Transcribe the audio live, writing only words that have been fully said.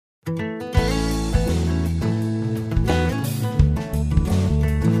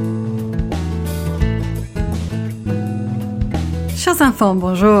Chers enfants,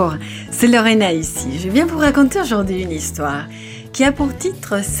 bonjour, c'est Lorena ici. Je viens vous raconter aujourd'hui une histoire qui a pour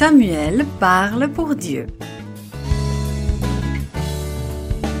titre « Samuel parle pour Dieu ».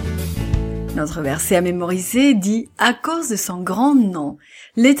 Notre verset à mémoriser dit « À cause de son grand nom,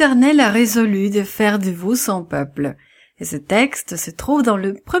 l'Éternel a résolu de faire de vous son peuple ». Et ce texte se trouve dans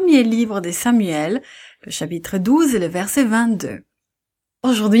le premier livre de Samuel, le chapitre 12 et le verset 22.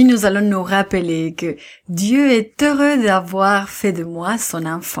 Aujourd'hui, nous allons nous rappeler que Dieu est heureux d'avoir fait de moi son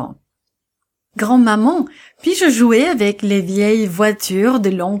enfant. Grand-maman, puis-je jouer avec les vieilles voitures de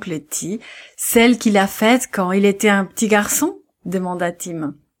l'oncle T, celles qu'il a faites quand il était un petit garçon? Demanda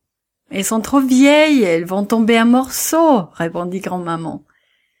Tim. Elles sont trop vieilles, elles vont tomber en morceaux, répondit grand-maman.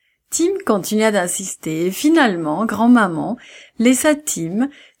 Tim continua d'insister et finalement, grand-maman laissa Tim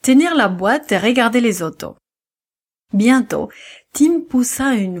tenir la boîte et regarder les autos. Bientôt, Tim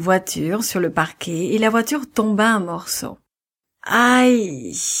poussa une voiture sur le parquet et la voiture tomba en morceaux. «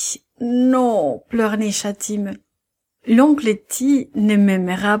 Aïe, non !» pleurnicha Tim. « L'oncle T ne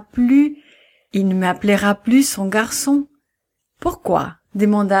m'aimera plus, il ne m'appellera plus son garçon. »« Pourquoi ?»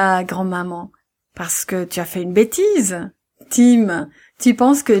 demanda grand-maman. « Parce que tu as fait une bêtise. Tim, tu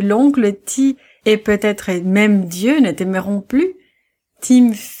penses que l'oncle T et peut-être même Dieu ne t'aimeront plus ?»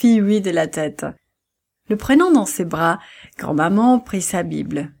 Tim fit oui de la tête. Le prenant dans ses bras, grand-maman prit sa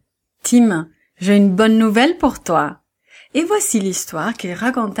Bible. « Tim, j'ai une bonne nouvelle pour toi. » Et voici l'histoire qu'il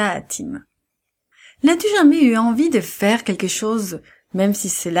raconta à Tim. « N'as-tu jamais eu envie de faire quelque chose, même si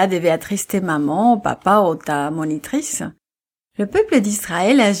cela devait attrister maman, papa ou ta monitrice? » Le peuple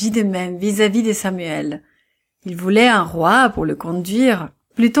d'Israël agit de même vis-à-vis de Samuel. Il voulait un roi pour le conduire,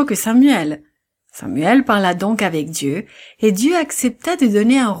 plutôt que Samuel. Samuel parla donc avec Dieu, et Dieu accepta de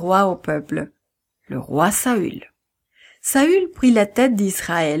donner un roi au peuple. Le roi Saül. Saül prit la tête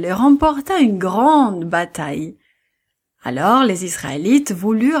d'Israël et remporta une grande bataille. Alors les Israélites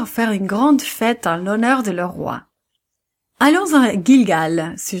voulurent faire une grande fête en l'honneur de leur roi. « Allons à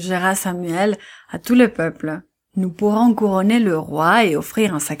Gilgal, suggéra Samuel à tout le peuple. Nous pourrons couronner le roi et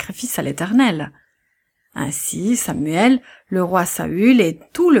offrir un sacrifice à l'Éternel. » Ainsi Samuel, le roi Saül et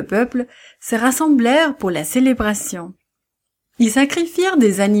tout le peuple se rassemblèrent pour la célébration. Ils sacrifièrent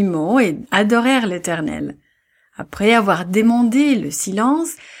des animaux et adorèrent l'Éternel. Après avoir demandé le silence,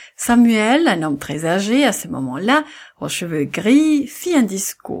 Samuel, un homme très âgé à ce moment-là, aux cheveux gris, fit un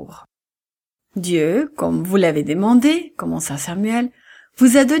discours. « Dieu, comme vous l'avez demandé, commença Samuel,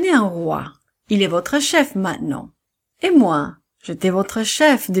 vous a donné un roi. Il est votre chef maintenant. Et moi, j'étais votre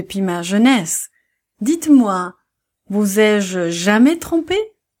chef depuis ma jeunesse. Dites-moi, vous ai-je jamais trompé?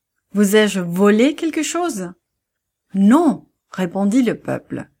 Vous ai-je volé quelque chose? » « Non, » répondit le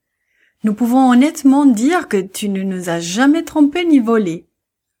peuple. « Nous pouvons honnêtement dire que tu ne nous as jamais trompés ni volés. »«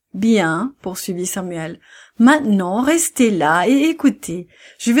 Bien, » poursuivit Samuel, « maintenant restez là et écoutez.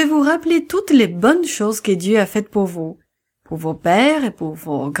 Je vais vous rappeler toutes les bonnes choses que Dieu a faites pour vous, pour vos pères et pour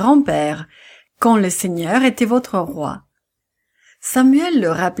vos grands-pères, quand le Seigneur était votre roi. » Samuel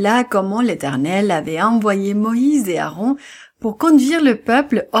leur rappela comment l'Éternel avait envoyé Moïse et Aaron pour conduire le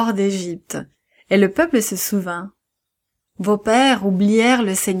peuple hors d'Égypte. Et le peuple se souvint. Vos pères oublièrent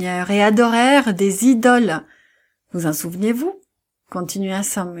le Seigneur et adorèrent des idoles. Vous en souvenez-vous? Continua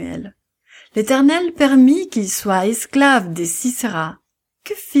Samuel. L'Éternel permit qu'ils soient esclaves des Sisera.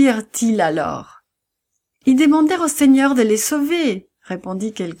 Que firent-ils alors? Ils demandèrent au Seigneur de les sauver,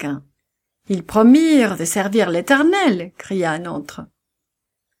 répondit quelqu'un. Ils promirent de servir l'Éternel, cria un autre.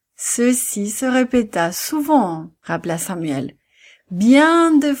 Ceci se répéta souvent, rappela Samuel.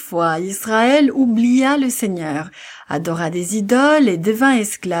 Bien de fois, Israël oublia le Seigneur, adora des idoles et devint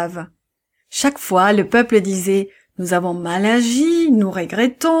esclave. Chaque fois, le peuple disait « Nous avons mal agi, nous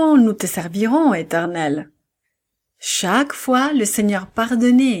regrettons, nous te servirons, Éternel. » Chaque fois, le Seigneur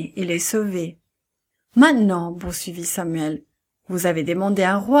pardonnait et les sauvait. « Maintenant, poursuivit Samuel, vous avez demandé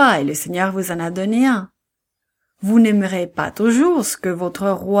un roi et le Seigneur vous en a donné un. Vous n'aimerez pas toujours ce que votre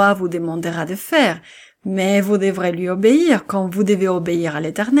roi vous demandera de faire, mais vous devrez lui obéir comme vous devez obéir à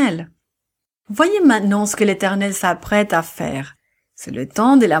l'Éternel. Voyez maintenant ce que l'Éternel s'apprête à faire. C'est le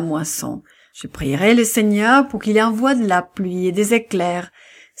temps de la moisson. Je prierai le Seigneur pour qu'il envoie de la pluie et des éclairs.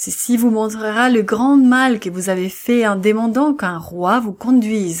 Ceci vous montrera le grand mal que vous avez fait en demandant qu'un roi vous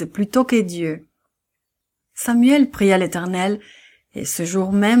conduise plutôt que Dieu. » Samuel pria l'Éternel, et ce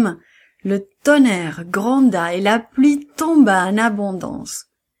jour même, le tonnerre gronda et la pluie tomba en abondance.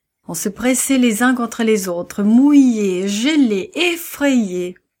 On se pressait les uns contre les autres, mouillés, gelés,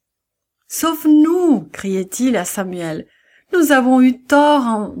 effrayés. « Sauve-nous » criait-il à Samuel. « Nous avons eu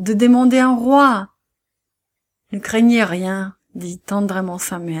tort de demander un roi. » « Ne craignez rien, dit tendrement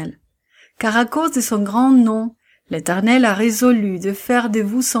Samuel, car à cause de son grand nom, L'Éternel a résolu de faire de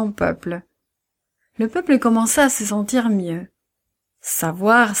vous son peuple. Le peuple commença à se sentir mieux.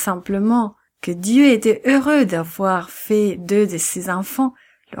 Savoir simplement que Dieu était heureux d'avoir fait d'eux de ses enfants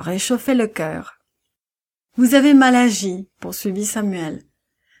leur réchauffait le cœur. « Vous avez mal agi, poursuivit Samuel,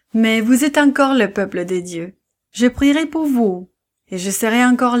 mais vous êtes encore le peuple de Dieu. Je prierai pour vous, et je serai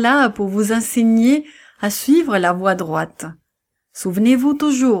encore là pour vous enseigner à suivre la voie droite. Souvenez-vous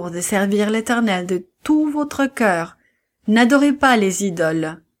toujours de servir l'Éternel de tout votre cœur. N'adorez pas les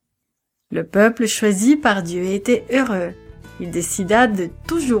idoles. » Le peuple choisi par Dieu était heureux. Il décida de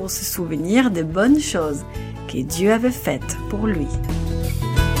toujours se souvenir des bonnes choses que Dieu avait faites pour lui.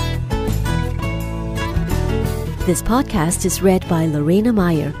 This podcast is read by Lorena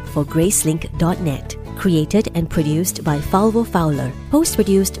Meyer for Gracelink.net. Created and produced by Falvo Fowler.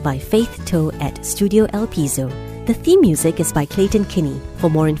 Post-produced by Faith Toe at Studio El Piso. The theme music is by Clayton Kinney. For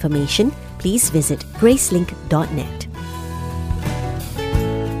more information, please visit Gracelink.net.